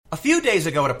A few days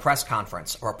ago at a press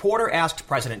conference, a reporter asked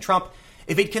President Trump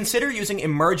if he'd consider using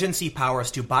emergency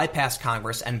powers to bypass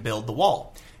Congress and build the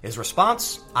wall. His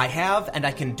response, "I have, and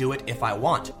I can do it if I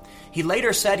want." He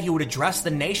later said he would address the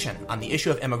nation on the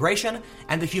issue of immigration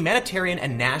and the humanitarian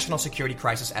and national security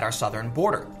crisis at our southern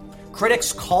border.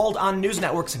 Critics called on news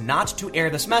networks not to air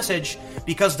this message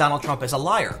because Donald Trump is a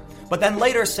liar, but then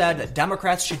later said that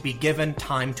Democrats should be given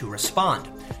time to respond.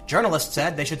 Journalists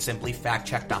said they should simply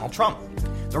fact-check Donald Trump.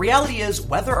 The reality is,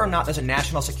 whether or not there's a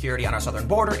national security on our southern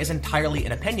border is entirely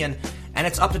an opinion, and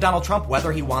it's up to Donald Trump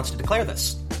whether he wants to declare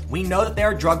this. We know that there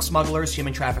are drug smugglers,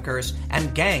 human traffickers,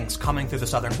 and gangs coming through the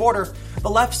southern border. The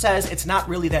left says it's not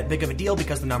really that big of a deal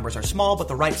because the numbers are small, but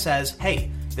the right says, hey,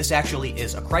 this actually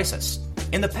is a crisis.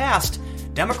 In the past,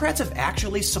 Democrats have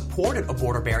actually supported a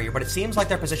border barrier, but it seems like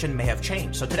their position may have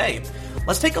changed. So today,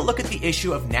 let's take a look at the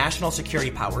issue of national security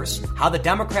powers, how the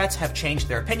Democrats have changed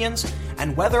their opinions,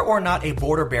 and whether or not a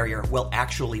border barrier will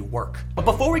actually work. But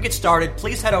before we get started,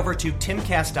 please head over to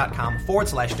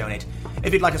timcast.com/donate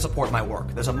if you'd like to support my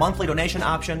work. There's a monthly donation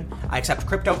option, I accept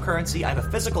cryptocurrency, I have a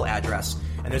physical address,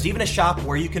 and there's even a shop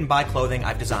where you can buy clothing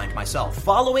I've designed myself.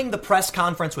 Following the press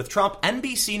conference with Trump,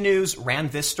 NBC News ran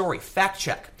this story. Fact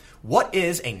check. What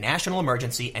is a national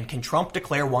emergency, and can Trump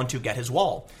declare one to get his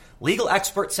wall? Legal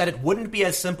experts said it wouldn't be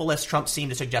as simple as Trump seemed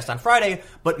to suggest on Friday,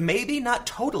 but maybe not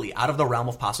totally out of the realm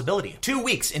of possibility. 2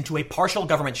 weeks into a partial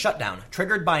government shutdown,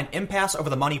 triggered by an impasse over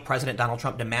the money President Donald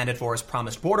Trump demanded for his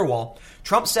promised border wall,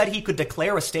 Trump said he could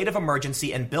declare a state of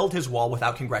emergency and build his wall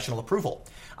without congressional approval.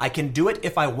 "I can do it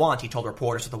if I want," he told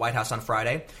reporters at the White House on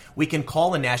Friday. "We can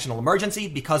call a national emergency.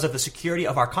 Because of the security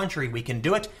of our country, we can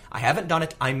do it. I haven't done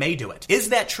it. I may do it." Is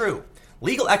that true?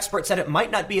 Legal experts said it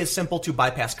might not be as simple to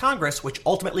bypass Congress, which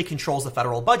ultimately controls the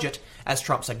federal budget, as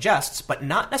Trump suggests, but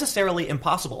not necessarily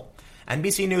impossible.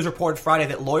 NBC News reported Friday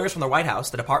that lawyers from the White House,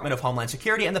 the Department of Homeland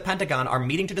Security, and the Pentagon are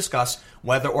meeting to discuss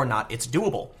whether or not it's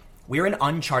doable. "We're in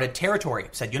uncharted territory,"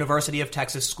 said University of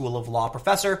Texas School of Law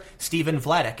professor Stephen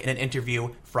Vladeck in an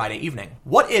interview Friday evening.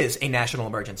 What is a national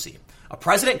emergency? A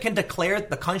president can declare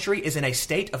the country is in a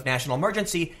state of national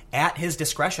emergency at his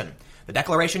discretion. The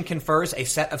declaration confers a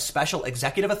set of special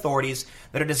executive authorities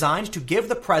that are designed to give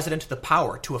the president the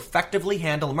power to effectively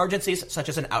handle emergencies such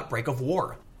as an outbreak of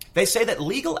war. They say that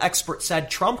legal experts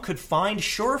said Trump could find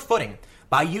sure footing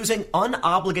by using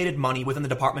unobligated money within the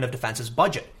Department of Defense's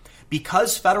budget,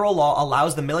 because federal law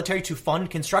allows the military to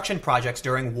fund construction projects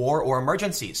during war or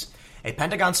emergencies. A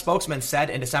Pentagon spokesman said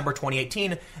in December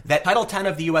 2018 that Title 10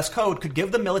 of the U.S. Code could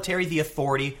give the military the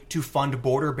authority to fund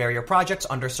border barrier projects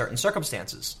under certain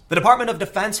circumstances. The Department of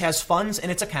Defense has funds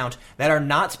in its account that are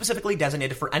not specifically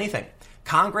designated for anything.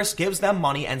 Congress gives them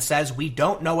money and says, "We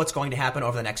don't know what's going to happen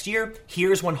over the next year.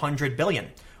 Here's $100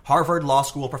 billion. Harvard Law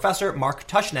School professor Mark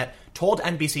Tushnet told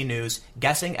NBC News,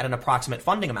 guessing at an approximate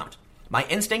funding amount. "My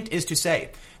instinct is to say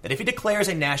that if he declares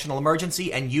a national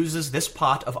emergency and uses this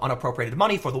pot of unappropriated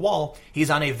money for the wall, he's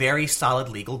on a very solid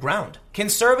legal ground."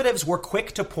 Conservatives were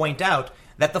quick to point out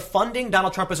that the funding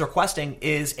Donald Trump is requesting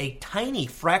is a tiny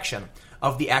fraction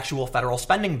of the actual federal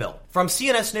spending bill. From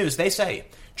CNS News, they say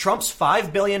Trump's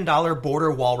 $5 billion border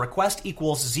wall request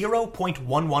equals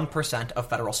 0.11% of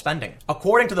federal spending.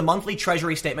 According to the monthly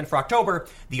Treasury statement for October,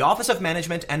 the Office of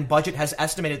Management and Budget has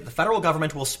estimated that the federal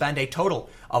government will spend a total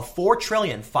of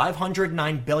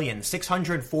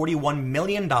 $4,509,641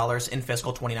 million in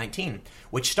fiscal 2019,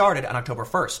 which started on October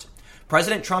 1st.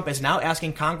 President Trump is now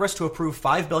asking Congress to approve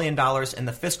 $5 billion in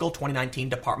the fiscal 2019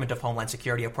 Department of Homeland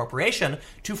Security appropriation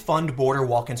to fund border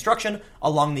wall construction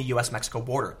along the U.S.-Mexico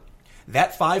border.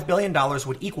 That $5 billion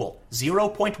would equal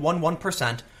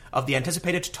 0.11% of the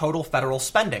anticipated total federal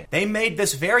spending. They made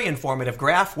this very informative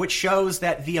graph, which shows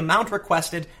that the amount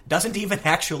requested doesn't even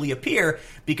actually appear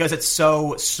because it's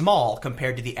so small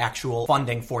compared to the actual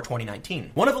funding for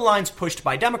 2019. One of the lines pushed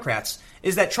by Democrats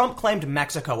is that Trump claimed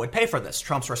Mexico would pay for this.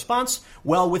 Trump's response?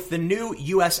 Well, with the new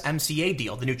USMCA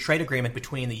deal, the new trade agreement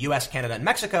between the US, Canada, and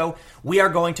Mexico, we are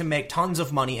going to make tons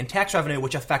of money in tax revenue,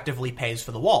 which effectively pays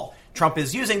for the wall. Trump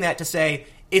is using that to say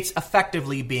it's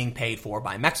effectively being paid for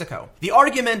by Mexico. The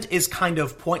argument is kind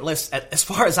of pointless as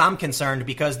far as I'm concerned,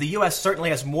 because the U.S. certainly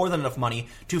has more than enough money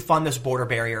to fund this border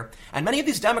barrier, and many of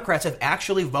these Democrats have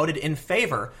actually voted in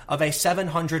favor of a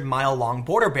 700-mile-long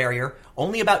border barrier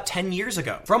only about 10 years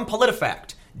ago. From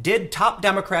PolitiFact, did top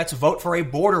Democrats vote for a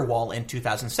border wall in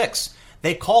 2006?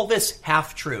 They call this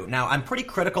half true. Now, I'm pretty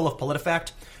critical of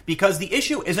PolitiFact because the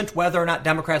issue isn't whether or not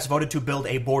Democrats voted to build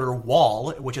a border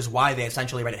wall, which is why they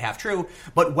essentially read it half true,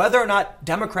 but whether or not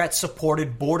Democrats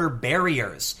supported border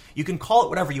barriers. You can call it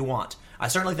whatever you want. I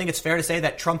certainly think it's fair to say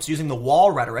that Trump's using the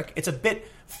wall rhetoric. It's a bit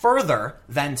further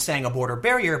than saying a border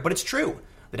barrier, but it's true.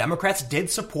 the Democrats did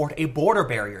support a border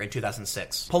barrier in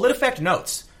 2006. PolitiFact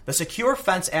notes, the Secure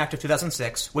Fence Act of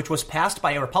 2006, which was passed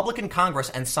by a Republican Congress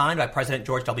and signed by President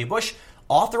George W. Bush,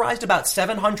 authorized about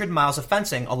 700 miles of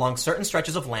fencing along certain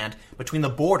stretches of land between the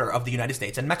border of the United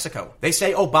States and Mexico. They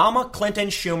say Obama, Clinton,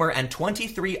 Schumer, and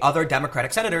 23 other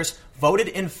Democratic senators voted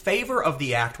in favor of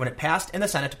the act when it passed in the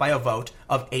Senate by a vote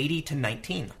of 80 to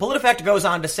 19. PolitiFact goes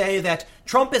on to say that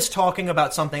Trump is talking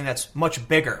about something that's much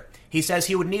bigger. He says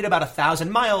he would need about 1,000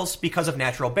 miles because of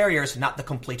natural barriers, not the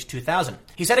complete 2,000.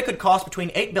 He said it could cost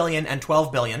between $8 billion and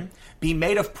 $12 billion, be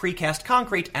made of precast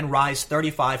concrete, and rise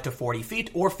 35 to 40 feet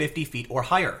or 50 feet or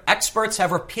higher. Experts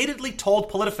have repeatedly told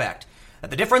PolitiFact that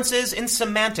the differences in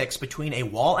semantics between a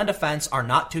wall and a fence are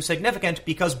not too significant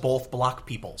because both block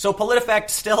people. So PolitiFact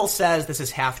still says this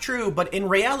is half true, but in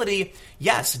reality,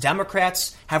 yes,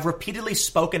 Democrats have repeatedly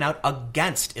spoken out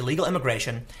against illegal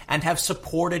immigration and have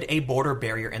supported a border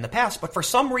barrier in the past, but for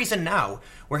some reason now,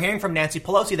 we're hearing from Nancy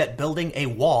Pelosi that building a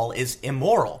wall is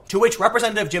immoral, to which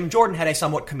Representative Jim Jordan had a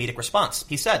somewhat comedic response.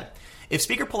 He said, if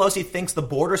Speaker Pelosi thinks the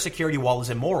border security wall is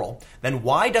immoral, then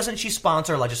why doesn't she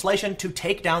sponsor legislation to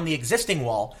take down the existing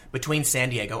wall between San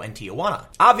Diego and Tijuana?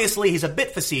 Obviously, he's a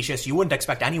bit facetious. You wouldn't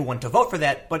expect anyone to vote for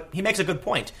that, but he makes a good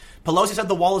point. Pelosi said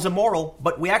the wall is immoral,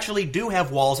 but we actually do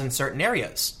have walls in certain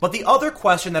areas. But the other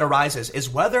question that arises is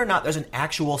whether or not there's an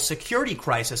actual security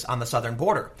crisis on the southern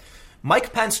border.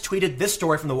 Mike Pence tweeted this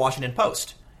story from the Washington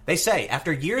Post. They say,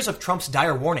 after years of Trump's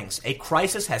dire warnings, a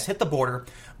crisis has hit the border,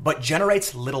 but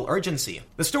generates little urgency.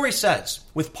 The story says,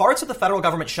 with parts of the federal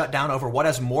government shut down over what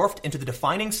has morphed into the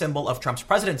defining symbol of Trump's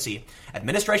presidency,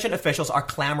 administration officials are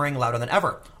clamoring louder than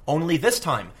ever. Only this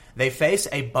time, they face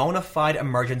a bona fide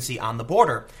emergency on the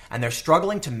border, and they're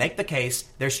struggling to make the case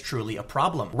there's truly a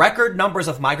problem. Record numbers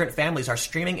of migrant families are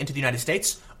streaming into the United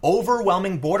States,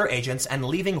 overwhelming border agents and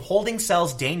leaving holding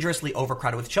cells dangerously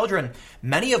overcrowded with children,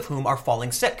 many of whom are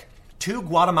falling sick. 2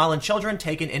 Guatemalan children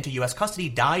taken into U.S. custody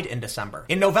died in December.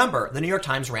 In November, the New York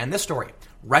Times ran this story.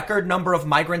 Record number of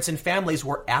migrants and families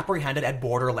were apprehended at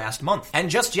border last month. And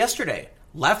just yesterday,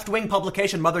 left-wing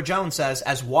publication Mother Jones says,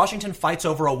 as Washington fights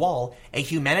over a wall, a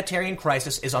humanitarian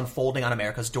crisis is unfolding on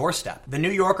America's doorstep. The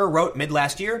New Yorker wrote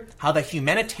mid-last year how the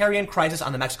humanitarian crisis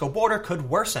on the Mexico border could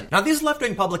worsen. Now, these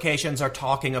left-wing publications are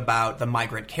talking about the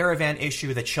migrant caravan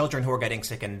issue, the children who are getting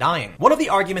sick and dying. One of the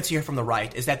arguments here from the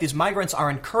right is that these migrants are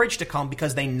encouraged to come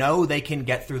because they know they can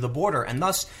get through the border, and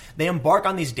thus they embark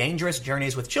on these dangerous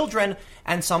journeys with children,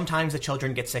 and sometimes the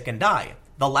children get sick and die.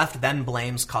 The left then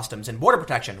blames Customs and Border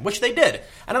Protection, which they did,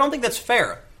 and I don't think that's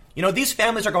fair. You know, these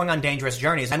families are going on dangerous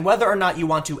journeys, and whether or not you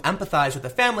want to empathize with the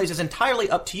families is entirely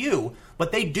up to you,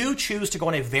 but they do choose to go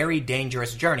on a very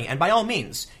dangerous journey, and by all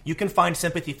means, you can find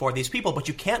sympathy for these people, but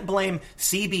you can't blame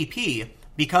CBP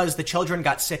because the children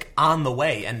got sick on the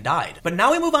way and died. But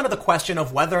now we move on to the question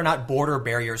of whether or not border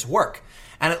barriers work,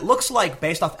 and it looks like,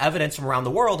 based off evidence from around the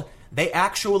world, they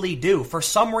actually do. For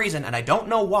some reason, and I don't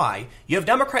know why, you have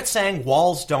Democrats saying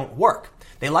walls don't work.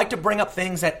 They like to bring up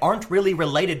things that aren't really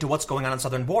related to what's going on the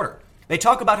southern border. They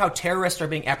talk about how terrorists are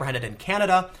being apprehended in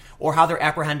Canada, or how they're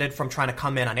apprehended from trying to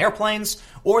come in on airplanes,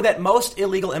 or that most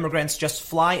illegal immigrants just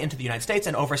fly into the United States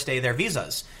and overstay their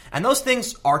visas. And those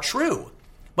things are true.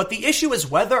 But the issue is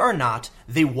whether or not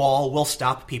the wall will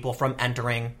stop people from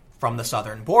entering from the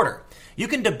southern border. You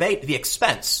can debate the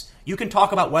expense. You can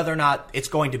talk about whether or not it's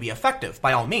going to be effective,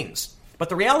 by all means. But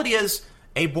the reality is,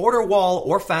 a border wall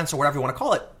or fence or whatever you want to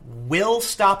call it will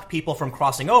stop people from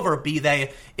crossing over, be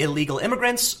they illegal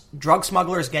immigrants, drug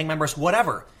smugglers, gang members,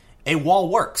 whatever. A wall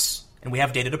works, and we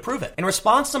have data to prove it. In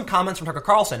response to some comments from Tucker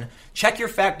Carlson,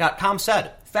 CheckYourFact.com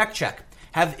said, fact check,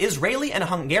 have Israeli and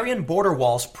Hungarian border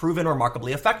walls proven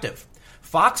remarkably effective?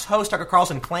 Fox host Tucker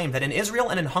Carlson claimed that in Israel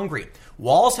and in Hungary,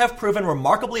 walls have proven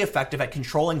remarkably effective at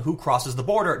controlling who crosses the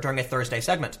border during a Thursday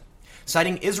segment.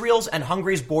 Citing Israel's and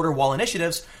Hungary's border wall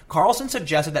initiatives, Carlson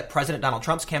suggested that President Donald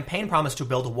Trump's campaign promise to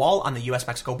build a wall on the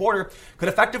U.S.-Mexico border could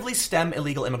effectively stem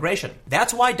illegal immigration.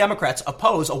 That's why Democrats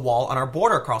oppose a wall on our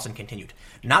border, Carlson continued.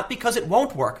 Not because it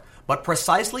won't work, but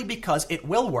precisely because it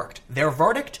will work. Their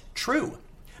verdict, true.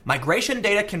 Migration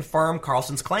data confirm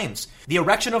Carlson's claims. The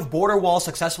erection of border walls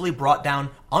successfully brought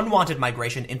down unwanted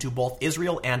migration into both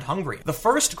Israel and Hungary. The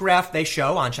first graph they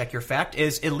show on Check Your Fact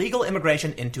is illegal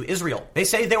immigration into Israel. They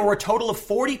say there were a total of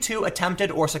 42 attempted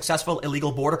or successful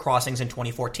illegal border crossings in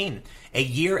 2014, a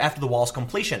year after the wall's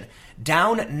completion,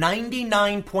 down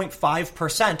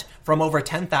 99.5% from over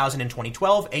 10,000 in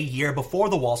 2012, a year before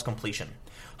the wall's completion.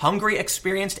 Hungary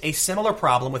experienced a similar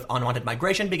problem with unwanted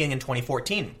migration beginning in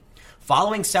 2014.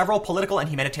 Following several political and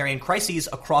humanitarian crises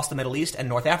across the Middle East and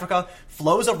North Africa,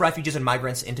 flows of refugees and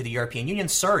migrants into the European Union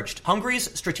surged.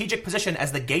 Hungary's strategic position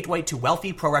as the gateway to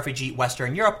wealthy pro-refugee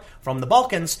Western Europe from the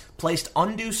Balkans placed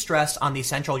undue stress on the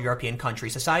Central European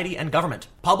country society and government.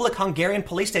 Public Hungarian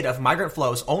police data of migrant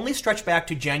flows only stretched back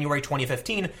to January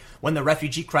 2015, when the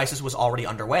refugee crisis was already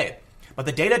underway. But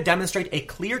the data demonstrate a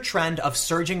clear trend of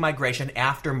surging migration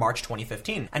after March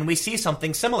 2015, and we see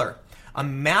something similar. A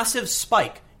massive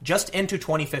spike just into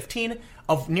 2015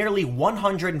 of nearly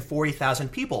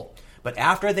 140,000 people. But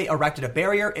after they erected a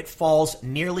barrier, it falls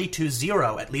nearly to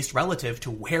zero, at least relative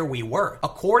to where we were.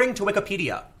 According to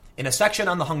Wikipedia, in a section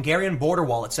on the Hungarian border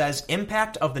wall, it says,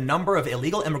 impact of the number of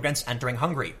illegal immigrants entering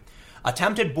Hungary.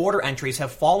 Attempted border entries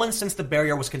have fallen since the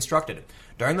barrier was constructed.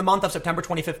 During the month of September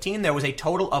 2015, there was a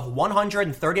total of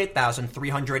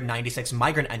 138,396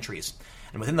 migrant entries.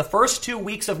 And within the first 2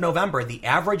 weeks of November, the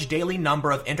average daily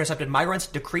number of intercepted migrants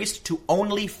decreased to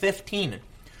only 15,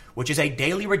 which is a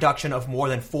daily reduction of more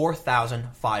than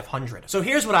 4,500. So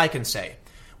here's what I can say.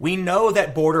 We know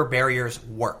that border barriers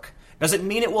work. Does it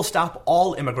mean it will stop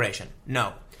all immigration?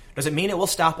 No. Does it mean it will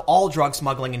stop all drug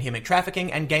smuggling and human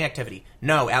trafficking and gang activity?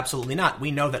 No, absolutely not.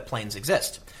 We know that planes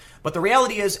exist. But the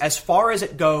reality is, as far as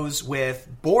it goes with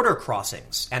border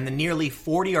crossings and the nearly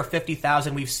 40 or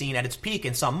 50,000 we've seen at its peak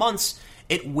in some months,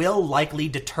 it will likely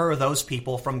deter those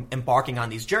people from embarking on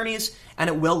these journeys, and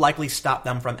it will likely stop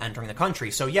them from entering the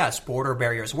country. So yes, border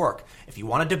barriers work. If you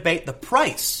want to debate the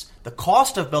price, the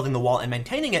cost of building the wall and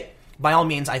maintaining it, by all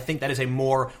means, I think that is a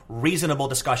more reasonable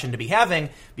discussion to be having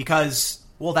because,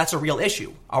 well, that's a real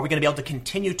issue. Are we going to be able to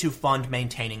continue to fund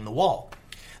maintaining the wall?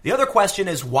 The other question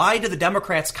is, why do the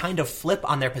Democrats kind of flip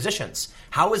on their positions?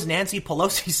 How is Nancy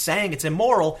Pelosi saying it's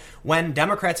immoral when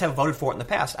Democrats have voted for it in the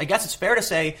past? I guess it's fair to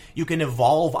say you can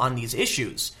evolve on these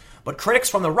issues. But critics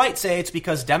from the right say it's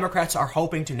because Democrats are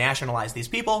hoping to nationalize these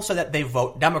people so that they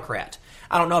vote Democrat.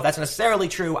 I don't know if that's necessarily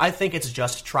true. I think it's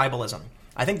just tribalism.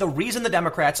 I think the reason the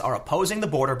Democrats are opposing the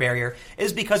border barrier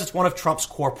is because it's one of Trump's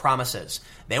core promises.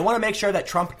 They want to make sure that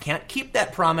Trump can't keep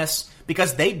that promise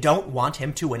because they don't want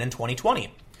him to win in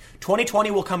 2020. 2020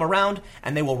 will come around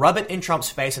and they will rub it in Trump's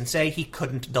face and say he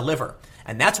couldn't deliver.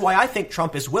 And that's why I think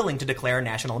Trump is willing to declare a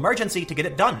national emergency to get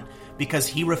it done, because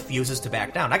he refuses to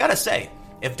back down. I gotta say,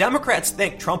 if Democrats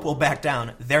think Trump will back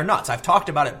down, they're nuts. I've talked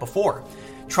about it before.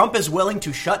 Trump is willing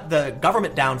to shut the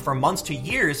government down for months to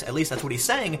years, at least that's what he's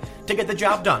saying, to get the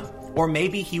job done. Or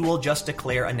maybe he will just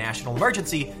declare a national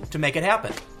emergency to make it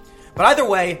happen. But either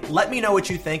way, let me know what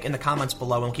you think in the comments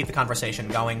below and we'll keep the conversation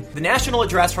going. The national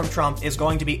address from Trump is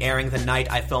going to be airing the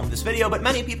night I filmed this video, but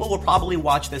many people will probably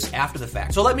watch this after the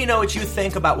fact. So let me know what you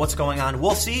think about what's going on.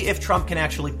 We'll see if Trump can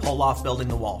actually pull off building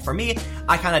the wall. For me,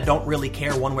 I kind of don't really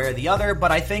care one way or the other,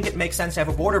 but I think it makes sense to have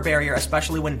a border barrier,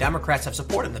 especially when Democrats have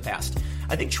supported in the past.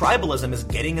 I think tribalism is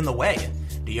getting in the way.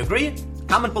 Do you agree?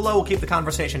 Comment below, we'll keep the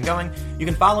conversation going. You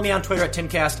can follow me on Twitter at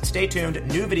Timcast. Stay tuned,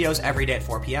 new videos every day at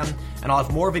 4 p.m. And I'll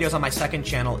have more videos on my second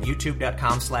channel,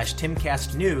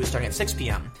 youtube.com/TimcastNews, starting at 6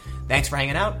 p.m. Thanks for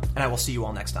hanging out, and I will see you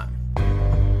all next time.